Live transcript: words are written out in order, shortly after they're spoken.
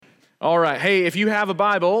All right. Hey, if you have a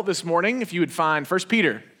Bible this morning, if you would find 1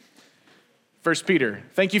 Peter. 1 Peter.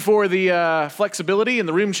 Thank you for the flexibility and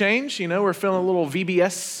the room change. You know, we're feeling a little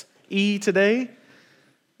VBS-y today.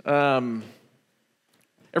 Everybody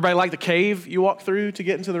like the cave you walk through to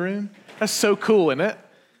get into the room? That's so cool, isn't it?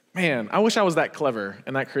 Man, I wish I was that clever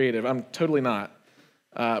and that creative. I'm totally not.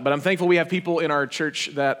 But I'm thankful we have people in our church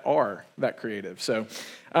that are that creative. So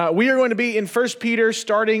we are going to be in 1 Peter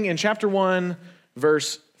starting in chapter 1,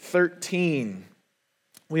 verse 13.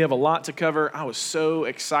 We have a lot to cover. I was so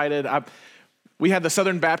excited. We had the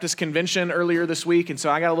Southern Baptist Convention earlier this week, and so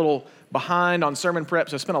I got a little behind on sermon prep,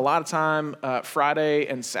 so I spent a lot of time Friday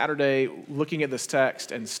and Saturday looking at this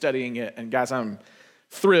text and studying it. And guys, I'm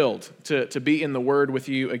thrilled to be in the Word with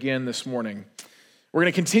you again this morning. We're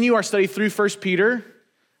going to continue our study through 1 Peter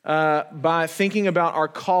by thinking about our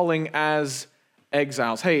calling as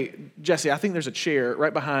exiles. Hey, Jesse, I think there's a chair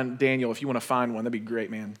right behind Daniel. If you want to find one, that'd be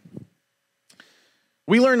great, man.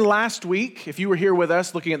 We learned last week, if you were here with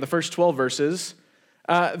us looking at the first 12 verses,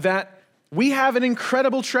 that we have an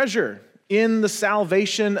incredible treasure in the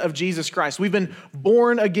salvation of Jesus Christ. We've been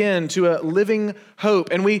born again to a living hope.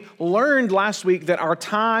 And we learned last week that our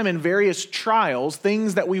time and various trials,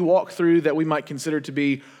 things that we walk through that we might consider to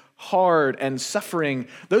be hard and suffering,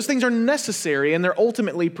 those things are necessary and they're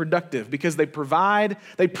ultimately productive because they prove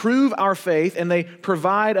our faith, and they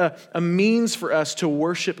provide a means for us to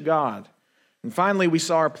worship God. And finally, we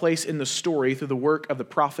saw our place in the story through the work of the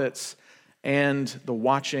prophets and the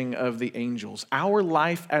watching of the angels. Our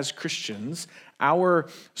life as Christians, our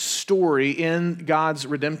story in God's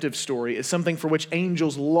redemptive story, is something for which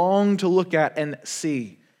angels long to look at and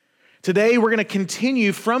see. Today, we're going to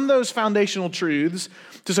continue from those foundational truths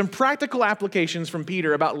to some practical applications from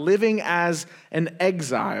Peter about living as an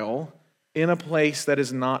exile in a place that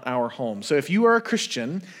is not our home. So if you are a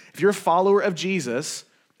Christian, if you're a follower of Jesus,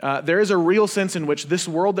 there is a real sense in which this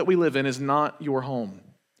world that we live in is not your home.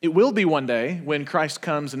 It will be one day when Christ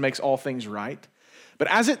comes and makes all things right. But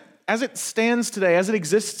as it stands today, as it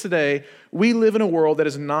exists today, we live in a world that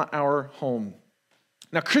is not our home.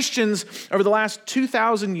 Now, Christians over the last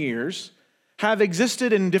 2,000 years have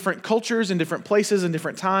existed in different cultures, in different places, in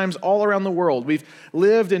different times, all around the world. We've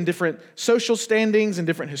lived in different social standings and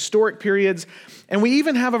different historic periods, and we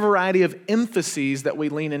even have a variety of emphases that we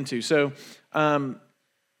lean into. So,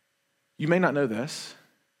 you may not know this.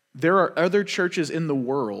 There are other churches in the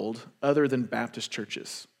world other than Baptist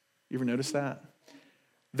churches. You ever notice that?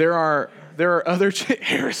 There are other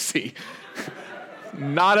heresy.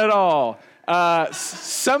 Not at all.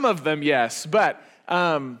 Some of them, yes, but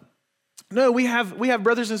no. We have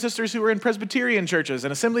brothers and sisters who are in Presbyterian churches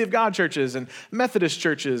and Assembly of God churches and Methodist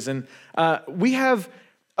churches, and we have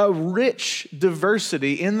a rich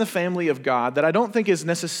diversity in the family of God that I don't think is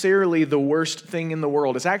necessarily the worst thing in the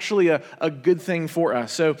world. It's actually a good thing for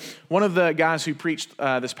us. So one of the guys who preached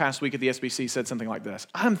this past week at the SBC said something like this: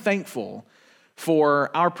 I'm thankful for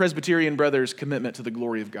our Presbyterian brothers' commitment to the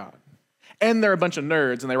glory of God. And they're a bunch of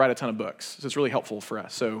nerds, and they write a ton of books. So it's really helpful for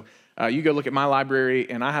us. So you go look at my library,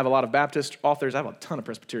 and I have a lot of Baptist authors. I have a ton of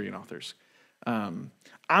Presbyterian authors.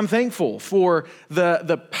 I'm thankful for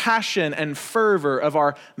the passion and fervor of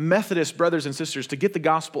our Methodist brothers and sisters to get the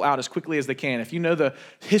gospel out as quickly as they can. If you know the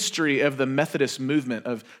history of the Methodist movement,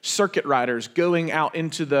 of circuit riders going out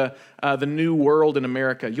into the new world in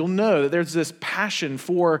America, you'll know that there's this passion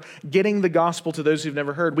for getting the gospel to those who've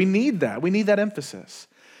never heard. We need that. We need that emphasis.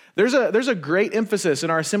 There's a great emphasis in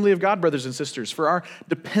our Assembly of God brothers and sisters for our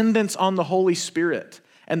dependence on the Holy Spirit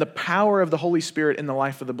and the power of the Holy Spirit in the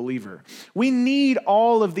life of the believer. We need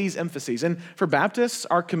all of these emphases. And for Baptists,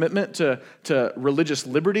 our commitment to religious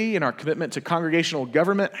liberty and our commitment to congregational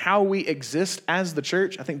government, how we exist as the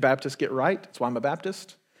church, I think Baptists get right. That's why I'm a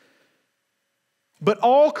Baptist. But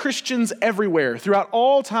all Christians everywhere, throughout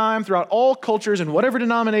all time, throughout all cultures, and whatever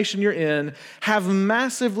denomination you're in, have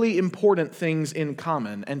massively important things in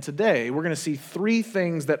common. And today, we're going to see three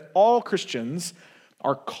things that all Christians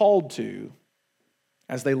are called to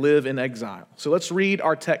as they live in exile. So let's read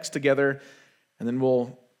our text together, and then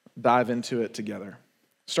we'll dive into it together.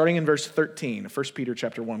 Starting in verse 13 of 1 Peter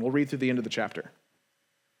chapter 1. We'll read through the end of the chapter.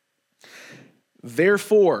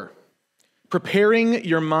 Therefore, preparing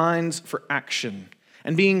your minds for action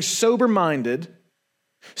and being sober-minded,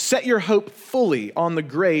 set your hope fully on the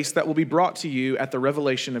grace that will be brought to you at the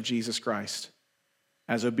revelation of Jesus Christ.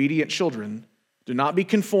 As obedient children, do not be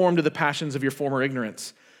conformed to the passions of your former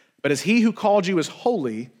ignorance, but as he who called you is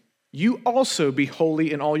holy, you also be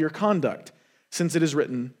holy in all your conduct, since it is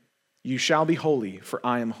written, you shall be holy, for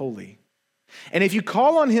I am holy. And if you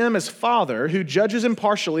call on him as Father, who judges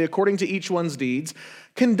impartially according to each one's deeds,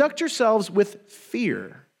 conduct yourselves with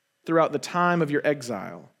fear throughout the time of your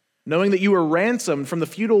exile, knowing that you were ransomed from the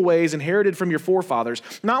futile ways inherited from your forefathers,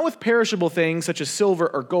 not with perishable things such as silver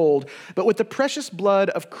or gold, but with the precious blood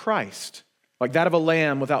of Christ, like that of a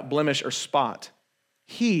lamb without blemish or spot.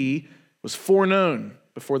 He was foreknown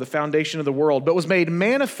before the foundation of the world, but was made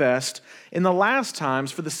manifest in the last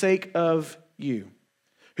times for the sake of you,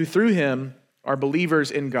 who through him are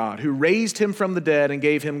believers in God, who raised him from the dead and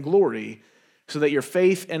gave him glory, so that your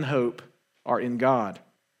faith and hope are in God.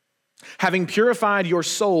 Having purified your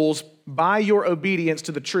souls by your obedience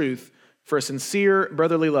to the truth for a sincere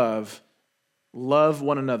brotherly love, love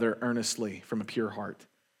one another earnestly from a pure heart.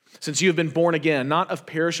 Since you have been born again, not of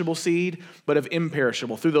perishable seed, but of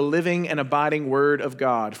imperishable, through the living and abiding word of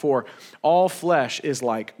God. For all flesh is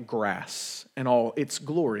like grass, and all its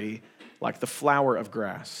glory like the flower of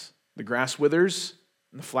grass. The grass withers,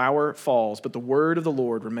 and the flower falls, but the word of the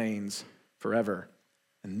Lord remains forever.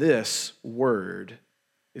 And this word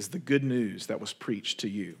is the good news that was preached to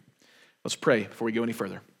you. Let's pray before we go any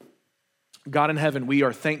further. God in heaven, we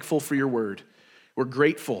are thankful for your word. We're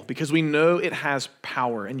grateful because we know it has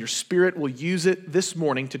power, and your Spirit will use it this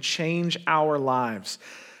morning to change our lives.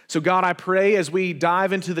 So God, I pray as we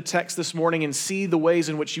dive into the text this morning and see the ways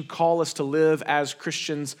in which you call us to live as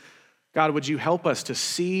Christians, God, would you help us to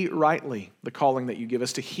see rightly the calling that you give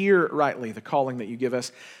us, to hear rightly the calling that you give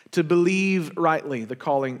us, to believe rightly the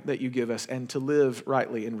calling that you give us, and to live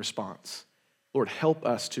rightly in response. Lord, help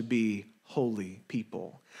us to be holy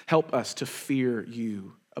people. Help us to fear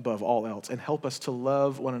you above all else, and help us to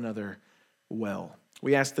love one another well.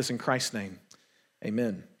 We ask this in Christ's name.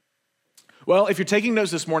 Amen. Well, if you're taking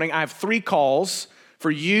notes this morning, I have 3 calls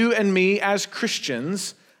for you and me as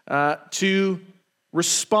Christians to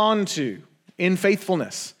respond to in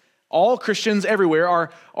faithfulness. All Christians everywhere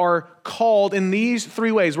are called in these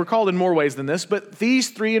 3 ways. We're called in more ways than this, but these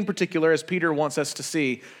 3 in particular, as Peter wants us to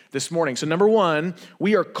see this morning. So number 1,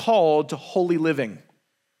 we are called to holy living.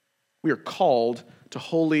 We are called to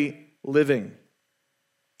holy living.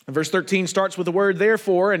 And verse 13 starts with the word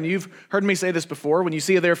therefore, and you've heard me say this before. When you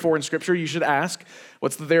see a therefore in Scripture, you should ask,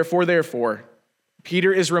 what's the therefore?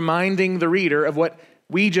 Peter is reminding the reader of what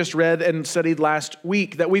we just read and studied last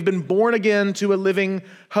week, that we've been born again to a living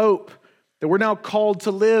hope, that we're now called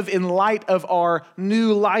to live in light of our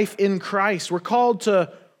new life in Christ. We're called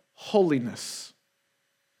to holiness.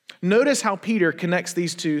 Notice how Peter connects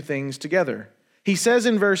these 2 things together. He says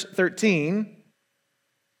in verse 13,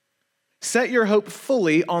 set your hope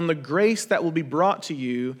fully on the grace that will be brought to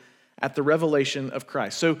you at the revelation of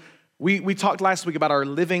Christ. So we talked last week about our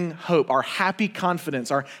living hope, our happy confidence,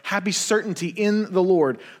 our happy certainty in the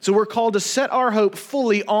Lord. So we're called to set our hope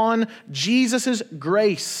fully on Jesus'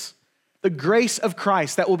 grace, the grace of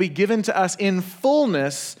Christ that will be given to us in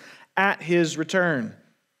fullness at his return.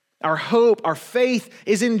 Our hope, our faith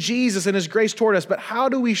is in Jesus and his grace toward us. But how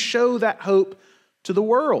do we show that hope to the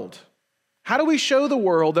world? How do we show the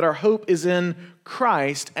world that our hope is in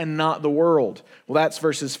Christ and not the world? Well, that's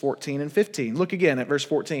verses 14 and 15. Look again at verse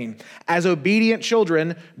 14. As obedient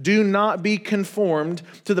children, do not be conformed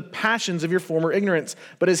to the passions of your former ignorance,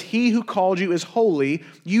 but as he who called you is holy,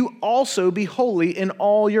 you also be holy in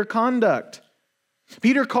all your conduct.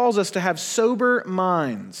 Peter calls us to have sober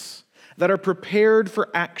minds that are prepared for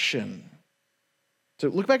action. So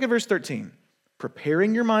look back at verse 13.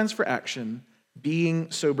 Preparing your minds for action, being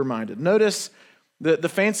sober-minded. Notice the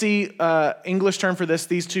fancy English term for this,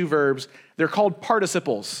 these 2 verbs, they're called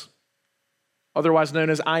participles, otherwise known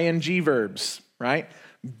as ing verbs, right?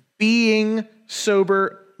 Being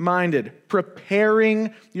sober-minded,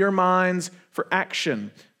 preparing your minds for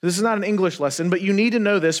action. This is not an English lesson, but you need to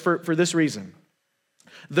know this for this reason.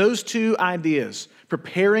 Those 2 ideas,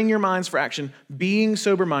 preparing your minds for action, being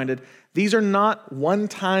sober-minded, these are not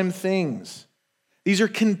one-time things. These are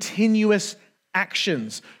continuous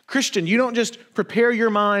actions. Christian, you don't just prepare your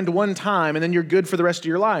mind one time and then you're good for the rest of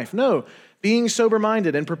your life. No, being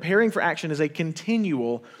sober-minded and preparing for action is a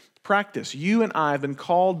continual practice. You and I have been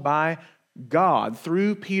called by God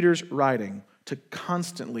through Peter's writing to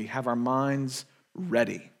constantly have our minds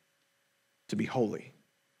ready to be holy.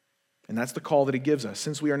 And that's the call that he gives us.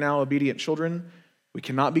 Since we are now obedient children, we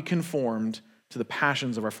cannot be conformed to the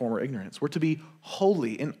passions of our former ignorance. We're to be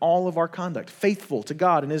holy in all of our conduct, faithful to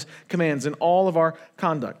God and his commands in all of our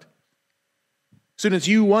conduct. Students,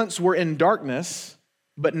 you once were in darkness,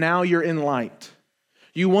 but now you're in light.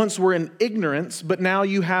 You once were in ignorance, but now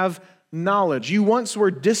you have knowledge. You once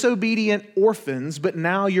were disobedient orphans, but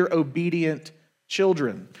now you're obedient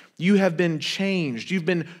children. You have been changed. You've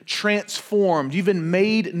been transformed. You've been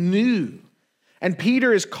made new. And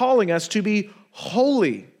Peter is calling us to be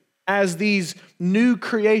holy as these new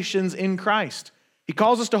creations in Christ. He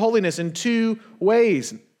calls us to holiness in two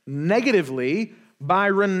ways. Negatively, by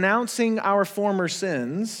renouncing our former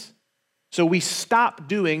sins, so we stop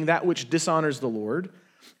doing that which dishonors the Lord,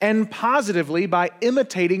 and positively by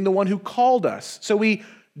imitating the one who called us. So we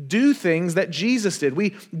do things that Jesus did.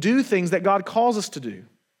 We do things that God calls us to do.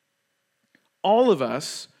 All of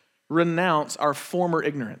us renounce our former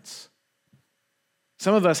ignorance.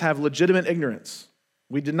 Some of us have legitimate ignorance.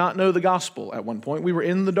 We did not know the gospel at one point. We were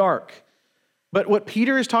in the dark. But what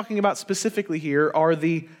Peter is talking about specifically here are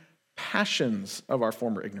the passions of our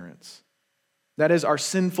former ignorance. That is, our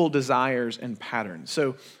sinful desires and patterns.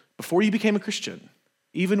 So before you became a Christian,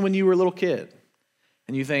 even when you were a little kid,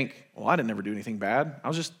 and you think, well, I didn't ever do anything bad. I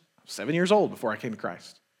was just 7 years old before I came to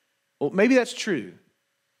Christ. Well, maybe that's true.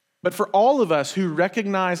 But for all of us who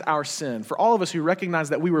recognize our sin, for all of us who recognize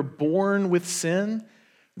that we were born with sin,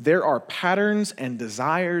 there are patterns and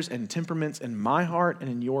desires and temperaments in my heart and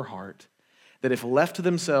in your heart that if left to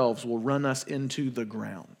themselves will run us into the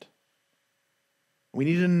ground. We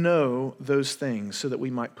need to know those things so that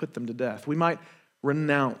we might put them to death. We might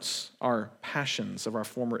renounce our passions of our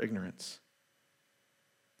former ignorance.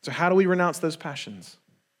 So how do we renounce those passions?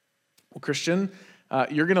 Well, Christian,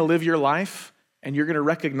 you're going to live your life and you're going to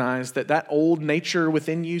recognize that that old nature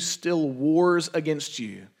within you still wars against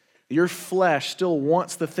you. Your flesh still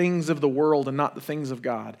wants the things of the world and not the things of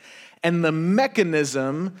God. And the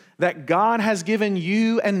mechanism that God has given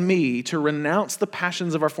you and me to renounce the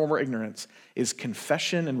passions of our former ignorance is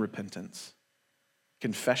confession and repentance.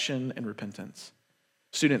 Confession and repentance.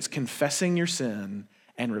 Students, confessing your sin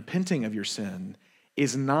and repenting of your sin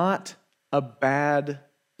is not a bad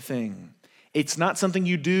thing. It's not something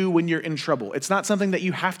you do when you're in trouble. It's not something that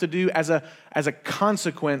you have to do as a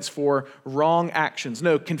consequence for wrong actions.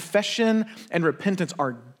 No, confession and repentance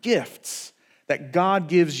are gifts that God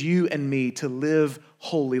gives you and me to live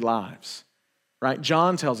holy lives, right?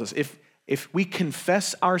 John tells us if we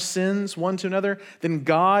confess our sins one to another, then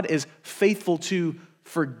God is faithful to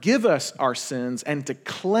forgive us our sins and to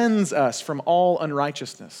cleanse us from all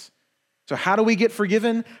unrighteousness. So how do we get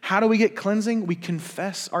forgiven? How do we get cleansing? We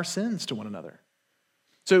confess our sins to one another.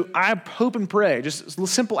 So I hope and pray, just a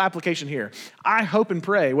simple application here. I hope and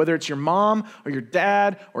pray, whether it's your mom or your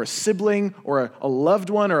dad or a sibling or a loved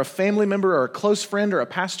one or a family member or a close friend or a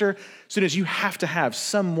pastor, as soon as you have to have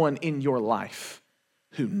someone in your life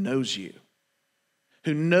who knows you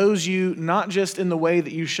not just in the way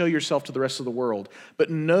that you show yourself to the rest of the world, but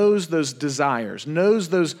knows those desires, knows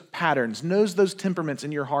those patterns, knows those temperaments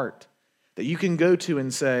in your heart that you can go to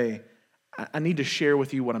and say, I need to share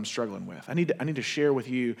with you what I'm struggling with. I need to share with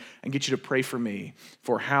you and get you to pray for me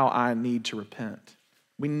for how I need to repent.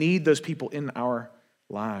 We need those people in our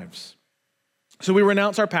lives. So we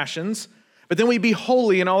renounce our passions, but then we be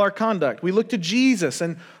holy in all our conduct. We look to Jesus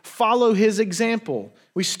and follow his example.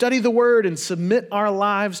 We study the word and submit our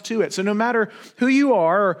lives to it. So no matter who you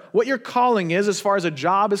are or what your calling is as far as a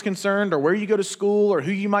job is concerned or where you go to school or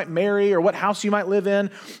who you might marry or what house you might live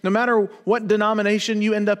in, no matter what denomination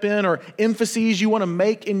you end up in or emphases you want to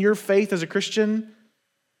make in your faith as a Christian,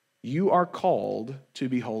 you are called to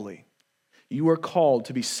be holy. You are called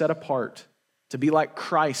to be set apart, to be like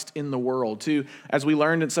Christ in the world, to, as we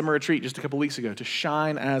learned in summer retreat just a couple weeks ago, to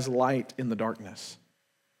shine as light in the darkness.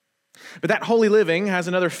 But that holy living has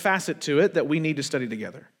another facet to it that we need to study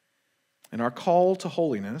together. And our call to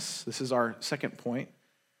holiness, this is our second point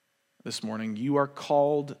this morning, you are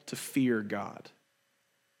called to fear God.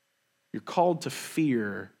 You're called to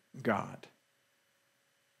fear God.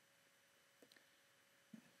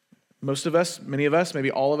 Most of us, many of us, maybe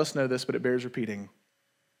all of us know this, but it bears repeating.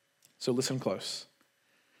 So listen close.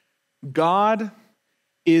 God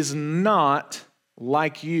is not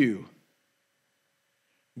like you.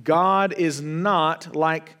 God is not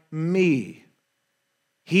like me.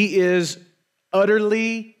 He is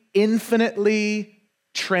utterly, infinitely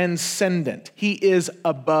transcendent. He is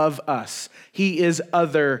above us. He is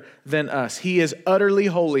other than us. He is utterly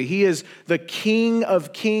holy. He is the King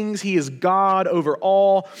of kings. He is God over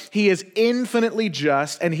all. He is infinitely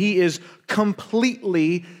just, and he is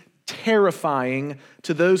completely terrifying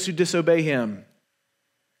to those who disobey him.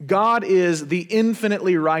 God is the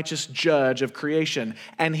infinitely righteous judge of creation,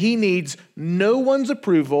 and he needs no one's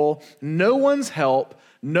approval, no one's help,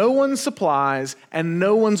 no one's supplies, and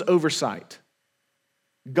no one's oversight.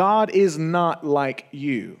 God is not like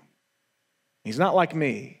you. He's not like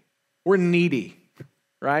me. We're needy,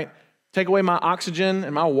 right? Take away my oxygen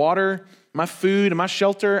and my water, my food and my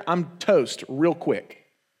shelter, I'm toast real quick.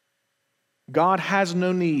 God has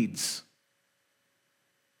no needs.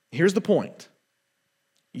 Here's the point.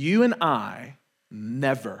 You and I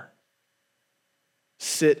never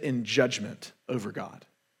sit in judgment over God.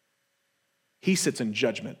 He sits in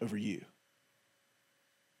judgment over you.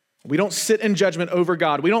 We don't sit in judgment over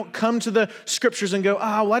God. We don't come to the scriptures and go,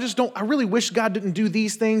 I really wish God didn't do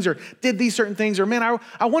these things or did these certain things, or man,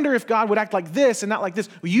 I wonder if God would act like this and not like this.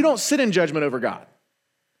 Well, you don't sit in judgment over God.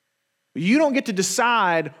 You don't get to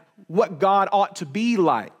decide what God ought to be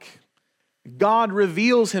like. God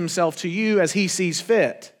reveals himself to you as he sees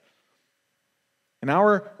fit. And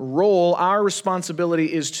our role, our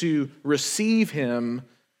responsibility is to receive him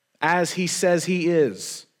as he says he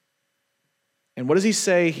is. And what does he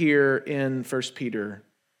say here in 1 Peter,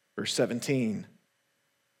 verse 17?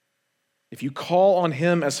 If you call on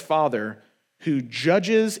him as Father, who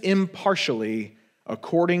judges impartially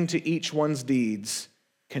according to each one's deeds,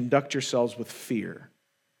 conduct yourselves with fear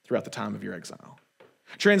throughout the time of your exile.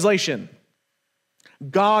 Translation: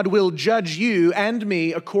 God will judge you and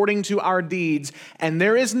me according to our deeds, and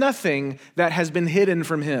there is nothing that has been hidden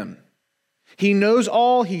from him. He knows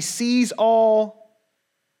all, he sees all.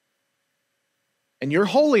 And your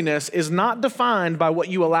holiness is not defined by what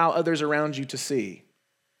you allow others around you to see.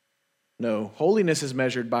 No, holiness is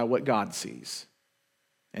measured by what God sees,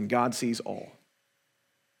 and God sees all.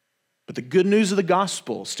 But the good news of the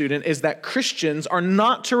gospel, student, is that Christians are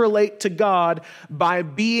not to relate to God by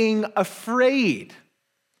being afraid.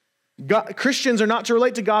 Christians are not to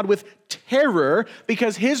relate to God with terror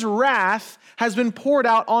because his wrath has been poured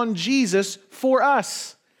out on Jesus for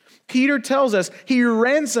us. Peter tells us he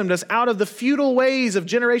ransomed us out of the futile ways of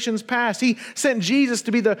generations past. He sent Jesus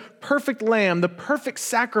to be the perfect lamb, the perfect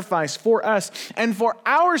sacrifice for us. And for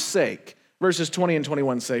our sake, verses 20 and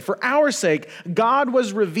 21 say, for our sake, God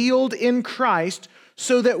was revealed in Christ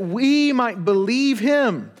so that we might believe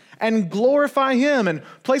him and glorify him and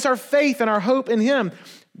place our faith and our hope in him.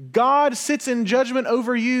 God sits in judgment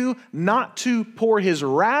over you, not to pour his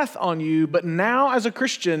wrath on you, but now as a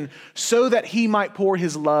Christian, so that he might pour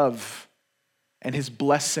his love and his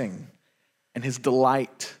blessing and his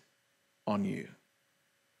delight on you.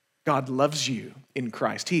 God loves you in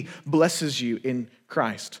Christ. He blesses you in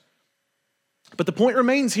Christ. But the point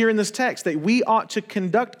remains here in this text that we ought to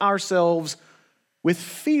conduct ourselves with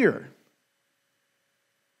fear.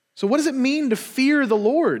 So what does it mean to fear the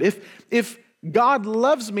Lord? If God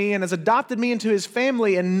loves me and has adopted me into his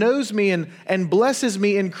family and knows me and blesses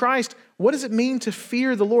me in Christ, what does it mean to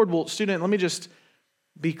fear the Lord? Well, student, let me just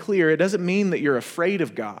be clear. It doesn't mean that you're afraid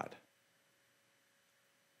of God.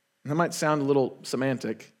 And that might sound a little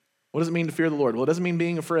semantic. What does it mean to fear the Lord? Well, it doesn't mean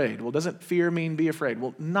being afraid. Well, doesn't fear mean be afraid?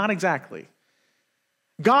 Well, not exactly.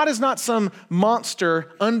 God is not some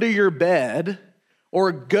monster under your bed or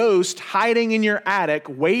a ghost hiding in your attic,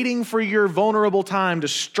 waiting for your vulnerable time to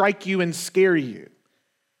strike you and scare you.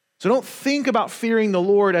 So don't think about fearing the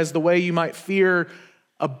Lord as the way you might fear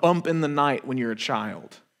a bump in the night when you're a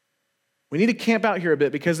child. We need to camp out here a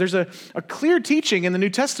bit because there's a clear teaching in the New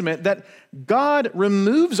Testament that God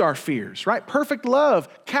removes our fears, right? Perfect love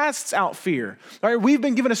casts out fear. All right, we've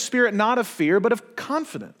been given a spirit not of fear, but of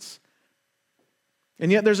confidence.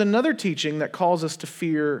 And yet there's another teaching that calls us to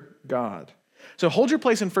fear God. So hold your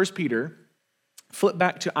place in 1 Peter, flip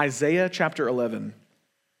back to Isaiah chapter 11.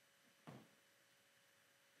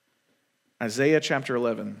 Isaiah chapter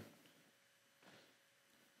 11.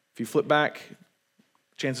 If you flip back,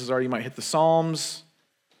 chances are you might hit the Psalms.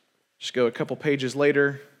 Just go a couple pages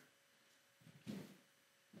later.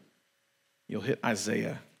 You'll hit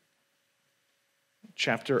Isaiah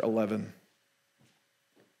chapter 11.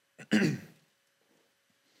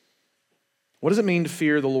 What does it mean to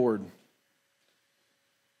fear the Lord?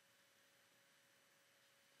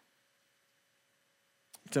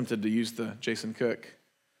 Tempted to use the Jason Cook.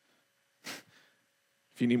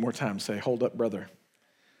 If you need more time, say, hold up, brother.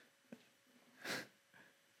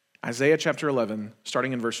 Isaiah chapter 11,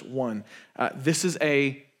 starting in verse 1. This is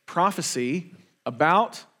a prophecy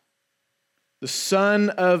about the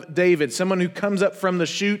son of David, someone who comes up from the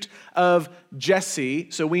shoot of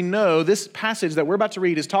Jesse. So we know this passage that we're about to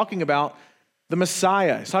read is talking about the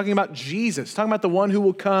Messiah. It's talking about Jesus. It's talking about the one who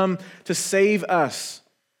will come to save us.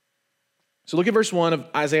 So look at verse 1 of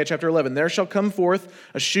Isaiah chapter 11. There shall come forth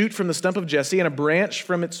a shoot from the stump of Jesse, and a branch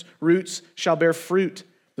from its roots shall bear fruit.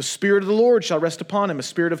 The Spirit of the Lord shall rest upon him, a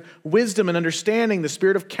spirit of wisdom and understanding, the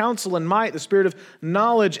spirit of counsel and might, the spirit of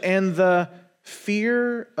knowledge and the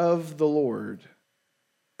fear of the Lord.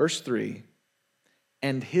 Verse 3,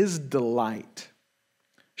 and his delight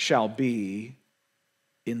shall be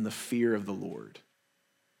in the fear of the Lord.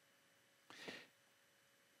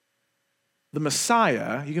 The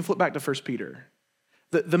Messiah, you can flip back to 1 Peter.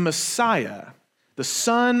 The Messiah, the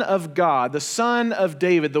Son of God, the Son of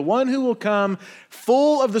David, the one who will come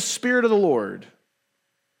full of the Spirit of the Lord,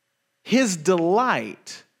 His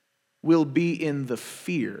delight will be in the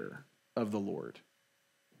fear of the Lord.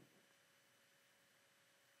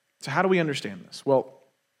 So how do we understand this? Well,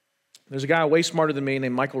 there's a guy way smarter than me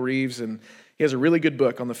named Michael Reeves, and he has a really good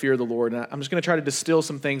book on the fear of the Lord. And I'm just going to try to distill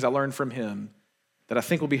some things I learned from him that I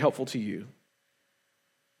think will be helpful to you.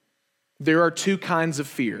 There are two kinds of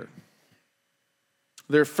fear.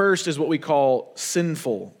 There first is what we call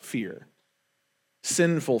sinful fear.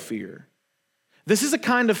 Sinful fear. This is a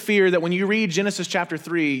kind of fear that when you read Genesis chapter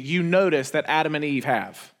 3, you notice that Adam and Eve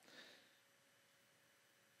have.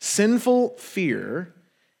 Sinful fear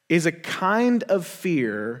is a kind of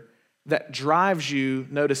fear that drives you,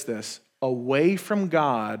 notice this, away from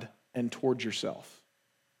God and towards yourself.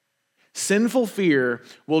 Sinful fear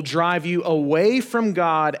will drive you away from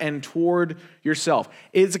God and toward yourself.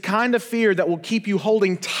 It's a kind of fear that will keep you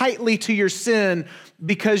holding tightly to your sin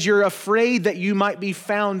because you're afraid that you might be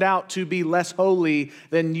found out to be less holy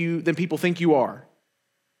than people think you are.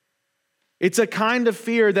 It's a kind of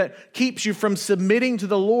fear that keeps you from submitting to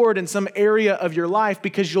the Lord in some area of your life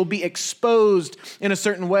because you'll be exposed in a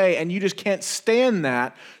certain way and you just can't stand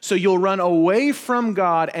that, so you'll run away from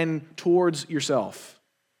God and towards yourself.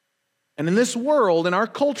 And in this world, in our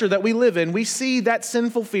culture that we live in, we see that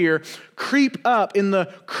sinful fear creep up in the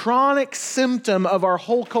chronic symptom of our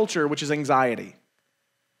whole culture, which is anxiety.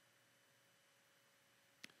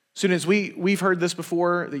 Students, we've heard this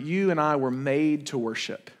before, that you and I were made to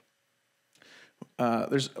worship.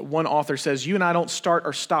 There's one author says, you and I don't start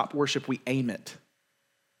or stop worship, we aim it.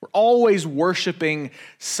 We're always worshiping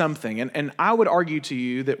something. And I would argue to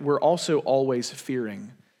you that we're also always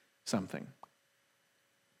fearing something.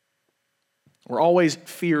 We're always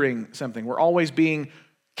fearing something. We're always being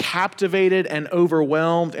captivated and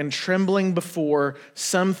overwhelmed and trembling before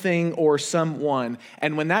something or someone.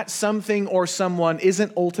 And when that something or someone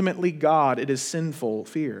isn't ultimately God, it is sinful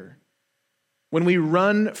fear. When we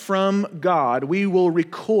run from God, we will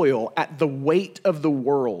recoil at the weight of the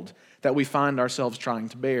world that we find ourselves trying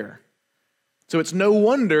to bear. So it's no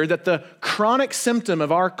wonder that the chronic symptom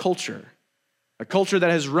of our culture, a culture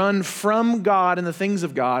that has run from God and the things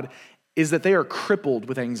of God, is that they are crippled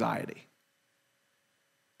with anxiety.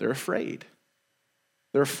 They're afraid.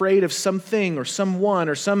 They're afraid of something or someone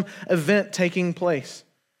or some event taking place.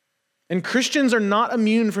 And Christians are not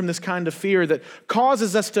immune from this kind of fear that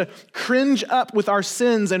causes us to cringe up with our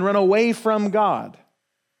sins and run away from God.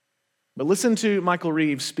 But listen to Michael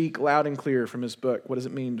Reeves speak loud and clear from his book, What Does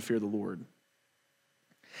It Mean to Fear the Lord?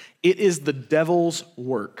 It is the devil's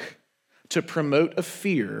work to promote a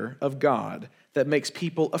fear of God that makes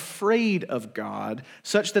people afraid of God,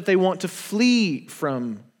 such that they want to flee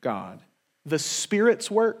from God. The Spirit's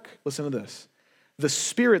work, listen to this, the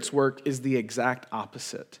Spirit's work is the exact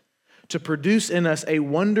opposite, to produce in us a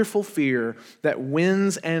wonderful fear that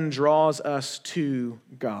wins and draws us to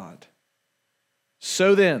God.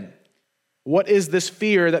 So then, what is this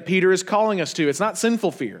fear that Peter is calling us to? It's not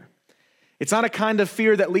sinful fear. It's not a kind of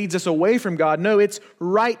fear that leads us away from God. No, it's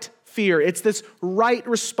right fear. It's this right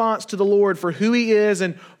response to the Lord for who He is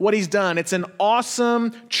and what He's done. It's an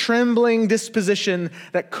awesome, trembling disposition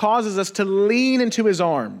that causes us to lean into His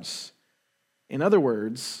arms. In other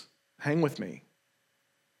words, hang with me,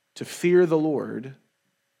 to fear the Lord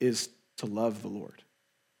is to love the Lord.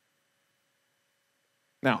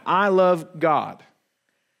 Now, I love God.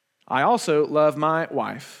 I also love my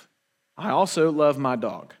wife. I also love my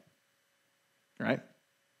dog, right?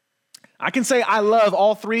 I can say I love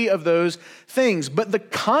all three of those things, but the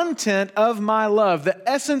content of my love, the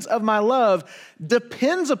essence of my love,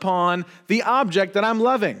 depends upon the object that I'm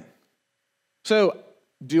loving. So,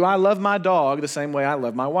 do I love my dog the same way I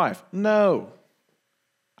love my wife? No.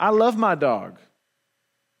 I love my dog,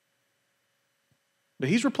 but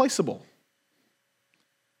he's replaceable.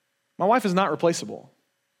 My wife is not replaceable.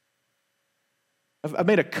 I've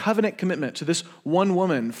made a covenant commitment to this one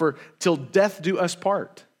woman for till death do us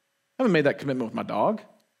part. I haven't made that commitment with my dog.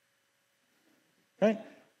 Right?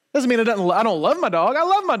 Doesn't mean I don't love my dog. I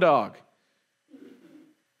love my dog.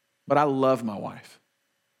 But I love my wife.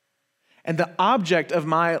 And the object of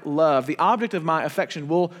my love, the object of my affection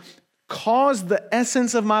will cause the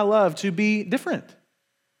essence of my love to be different.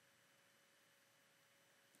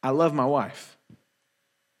 I love my wife.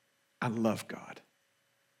 I love God.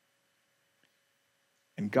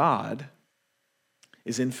 And God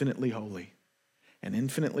is infinitely holy and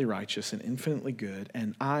infinitely righteous and infinitely good,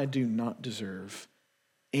 and I do not deserve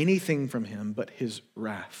anything from Him but His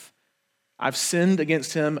wrath. I've sinned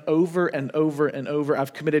against him over and over and over.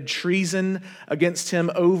 I've committed treason against him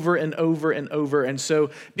over and over and over. And so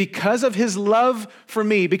because of his love for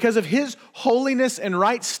me, because of his holiness and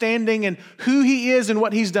right standing and who he is and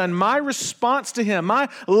what he's done, my response to him, my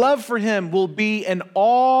love for him will be an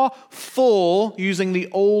awe-full, using the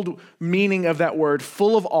old meaning of that word,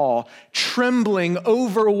 full of awe, trembling,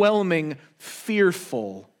 overwhelming,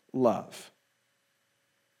 fearful love.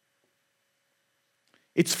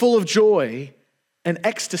 It's full of joy and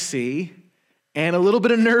ecstasy and a little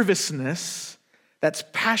bit of nervousness that's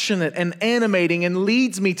passionate and animating and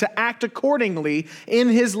leads me to act accordingly in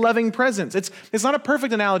his loving presence. It's not a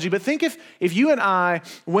perfect analogy, but think if you and I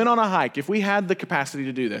went on a hike, if we had the capacity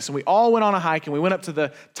to do this, and we all went on a hike and we went up to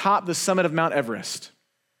the summit of Mount Everest.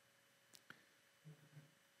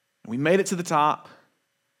 We made it to the top,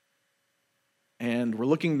 and we're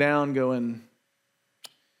looking down going,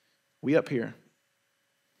 we up here.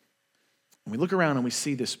 And we look around and we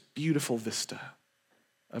see this beautiful vista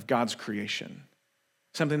of God's creation,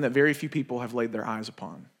 something that very few people have laid their eyes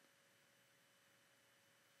upon.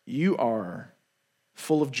 You are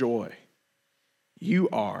full of joy. You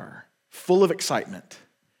are full of excitement.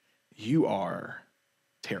 You are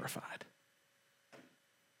terrified.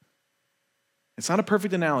 It's not a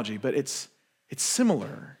perfect analogy, but it's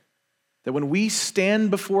similar that when we stand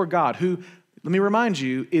before God, who, let me remind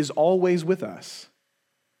you, is always with us.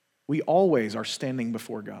 We always are standing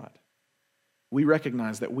before God. We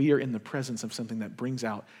recognize that we are in the presence of something that brings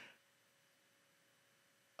out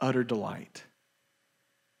utter delight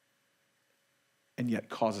and yet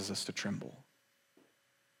causes us to tremble.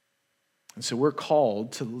 And so we're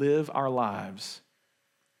called to live our lives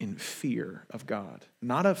in fear of God.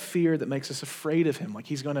 Not a fear that makes us afraid of him, like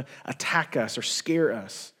he's going to attack us or scare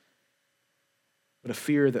us, but a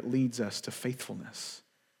fear that leads us to faithfulness,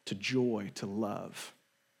 to joy, to love.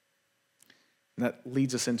 And that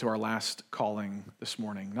leads us into our last calling this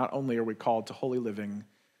morning. Not only are we called to holy living,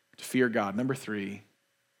 to fear God. Number 3,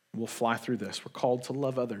 we'll fly through this. We're called to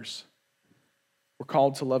love others. We're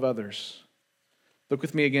called to love others. Look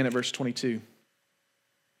with me again at verse 22.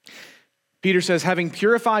 Peter says, having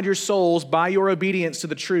purified your souls by your obedience to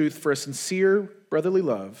the truth for a sincere brotherly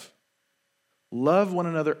love, love one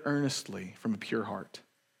another earnestly from a pure heart.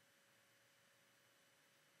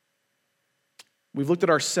 We've looked at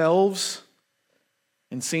ourselves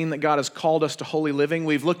and seen that God has called us to holy living.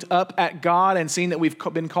 We've looked up at God and seen that we've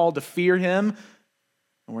been called to fear him.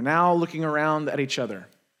 And we're now looking around at each other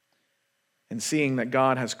and seeing that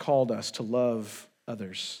God has called us to love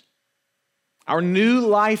others. Our new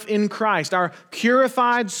life in Christ, our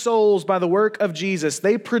purified souls by the work of Jesus,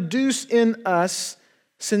 they produce in us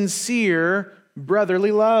sincere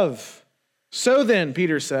brotherly love. So then,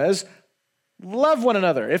 Peter says, love one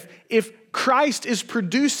another. If Christ is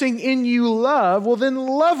producing in you love, well then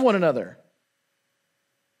love one another.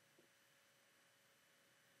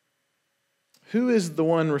 Who is the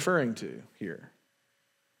one referring to here?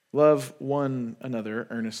 Love one another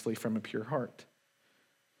earnestly from a pure heart.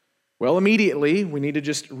 Well, immediately, we need to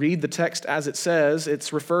just read the text as it says.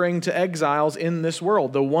 It's referring to exiles in this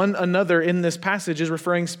world. The one another in this passage is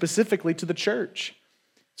referring specifically to the church.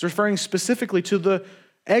 It's referring specifically to the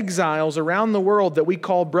exiles around the world that we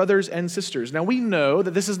call brothers and sisters. Now, we know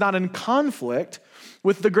that this is not in conflict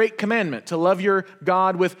with the great commandment to love your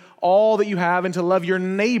God with all that you have and to love your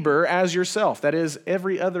neighbor as yourself. That is,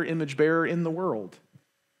 every other image bearer in the world.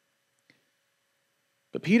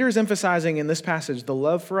 But Peter is emphasizing in this passage the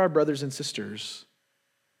love for our brothers and sisters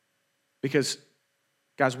because,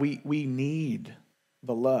 guys, we need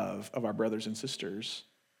the love of our brothers and sisters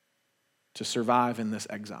to survive in this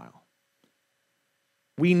exile.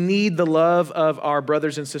 We need the love of our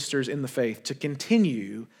brothers and sisters in the faith to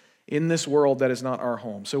continue in this world that is not our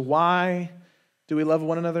home. So why do we love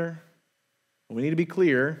one another? Well, we need to be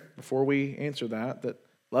clear before we answer that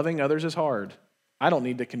loving others is hard. I don't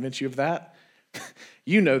need to convince you of that.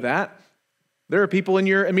 You know that. There are people in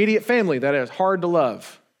your immediate family that is hard to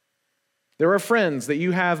love. There are friends that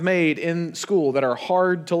you have made in school that are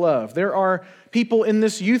hard to love. There are people in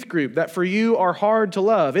this youth group that for you are hard to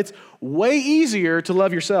love. It's way easier to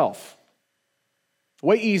love yourself.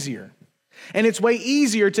 Way easier. And it's way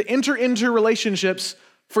easier to enter into relationships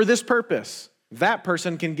for this purpose. That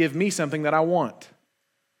person can give me something that I want,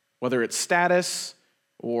 whether it's status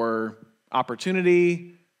or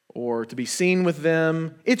opportunity or to be seen with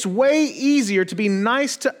them. It's way easier to be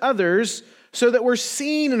nice to others so that we're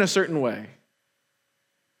seen in a certain way.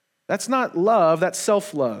 That's not love, that's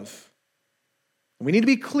self-love. We need to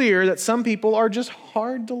be clear that some people are just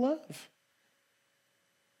hard to love.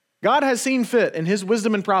 God has seen fit in his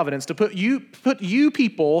wisdom and providence to put you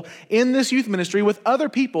people in this youth ministry with other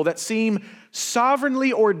people that seem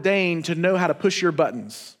sovereignly ordained to know how to push your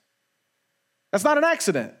buttons. That's not an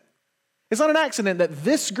accident. It's not an accident that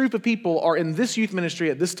this group of people are in this youth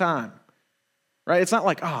ministry at this time, right? It's not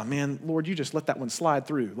like, oh man, Lord, you just let that one slide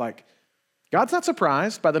through. Like, God's not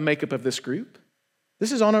surprised by the makeup of this group.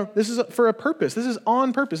 This is for a purpose. This is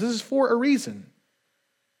on purpose. This is for a reason.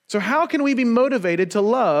 So how can we be motivated to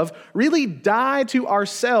love, really die to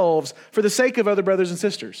ourselves for the sake of other brothers and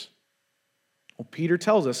sisters? Well, Peter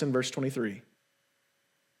tells us in verse 23,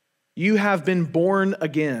 you have been born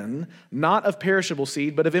again, not of perishable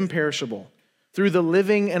seed, but of imperishable, through the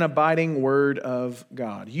living and abiding word of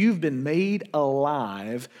God. You've been made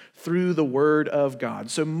alive through the word of God.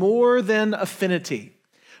 So more than affinity,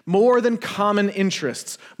 more than common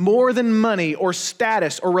interests, more than money or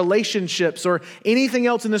status or relationships or anything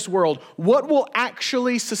else in this world, what will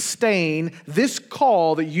actually sustain this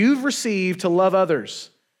call that you've received to love others?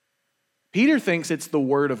 Peter thinks it's the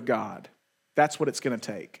word of God. That's what it's going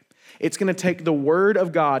to take. It's going to take the word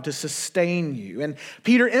of God to sustain you. And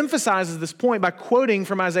Peter emphasizes this point by quoting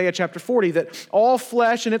from Isaiah chapter 40 that all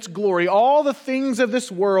flesh and its glory, all the things of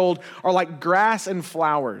this world are like grass and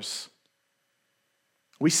flowers.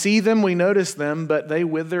 We see them, we notice them, but they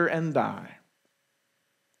wither and die.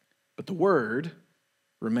 But the word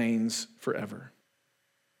remains forever.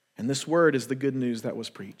 And this word is the good news that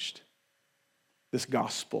was preached. This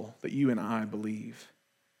gospel that you and I believe.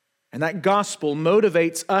 And that gospel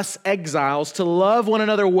motivates us exiles to love one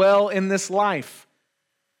another well in this life.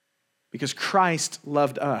 Because Christ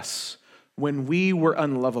loved us when we were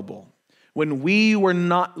unlovable. When we were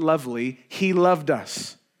not lovely, he loved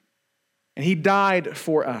us. And he died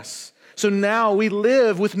for us. So now we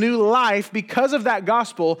live with new life because of that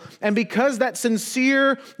gospel. And because that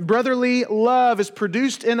sincere brotherly love is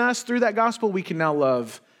produced in us through that gospel, we can now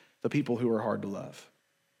love the people who are hard to love.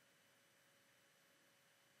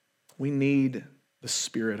 We need the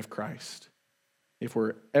Spirit of Christ if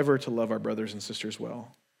we're ever to love our brothers and sisters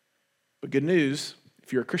well. But good news,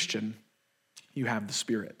 if you're a Christian, you have the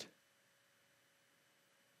Spirit.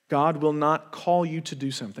 God will not call you to do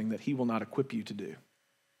something that he will not equip you to do.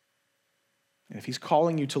 And if he's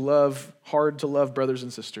calling you to love, hard to love brothers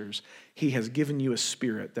and sisters, he has given you a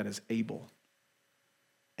spirit that is able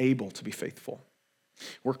to be faithful.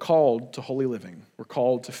 We're called to holy living. We're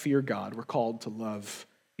called to fear God. We're called to love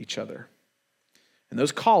each other. And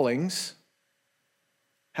those callings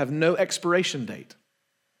have no expiration date.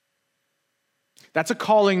 That's a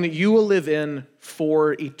calling that you will live in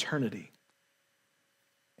for eternity.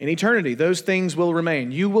 In eternity, those things will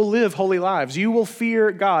remain. You will live holy lives. You will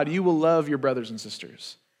fear God. You will love your brothers and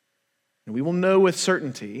sisters. And we will know with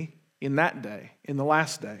certainty in that day, in the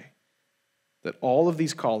last day, that all of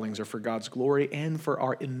these callings are for God's glory and for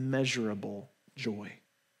our immeasurable joy.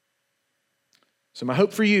 So my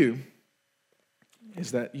hope for you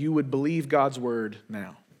is that you would believe God's word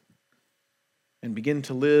now and begin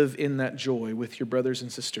to live in that joy with your brothers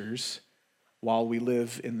and sisters while we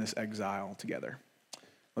live in this exile together.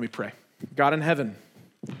 Let me pray. God in heaven,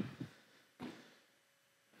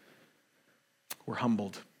 we're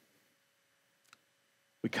humbled.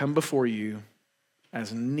 We come before you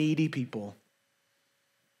as needy people.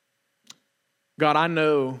 God, I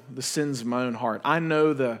know the sins of my own heart. I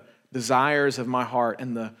know the desires of my heart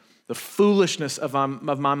and the foolishness of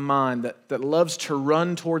my mind that loves to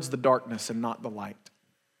run towards the darkness and not the light.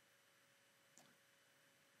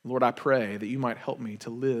 Lord, I pray that you might help me to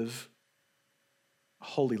live a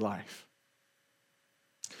holy life.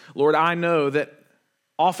 Lord, I know that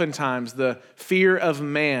oftentimes the fear of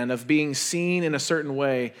man, of being seen in a certain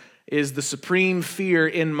way, is the supreme fear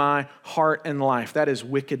in my heart and life. That is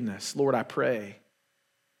wickedness. Lord, I pray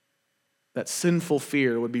that sinful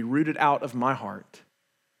fear would be rooted out of my heart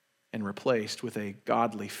and replaced with a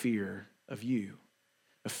godly fear of you,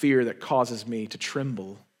 a fear that causes me to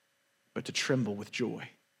tremble, but to tremble with joy.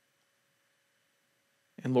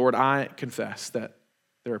 And Lord, I confess that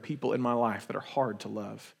there are people in my life that are hard to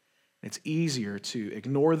love. It's easier to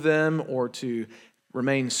ignore them or to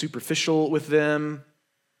remain superficial with them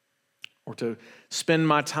or to spend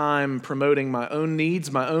my time promoting my own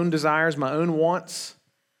needs, my own desires, my own wants.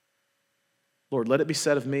 Lord, let it be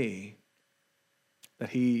said of me that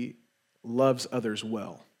he loves others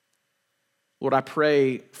well. Lord, I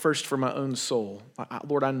pray first for my own soul.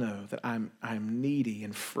 Lord, I know that I am needy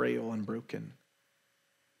and frail and broken.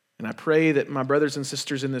 And I pray that my brothers and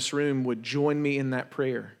sisters in this room would join me in that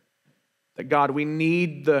prayer. That God, we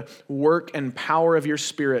need the work and power of your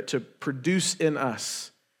Spirit to produce in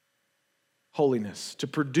us holiness, to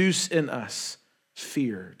produce in us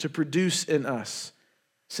fear, to produce in us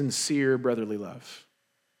sincere brotherly love.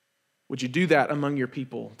 Would you do that among your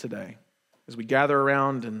people today? As we gather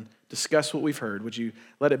around and discuss what we've heard, would you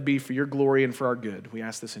let it be for your glory and for our good? We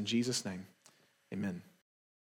ask this in Jesus' name. Amen.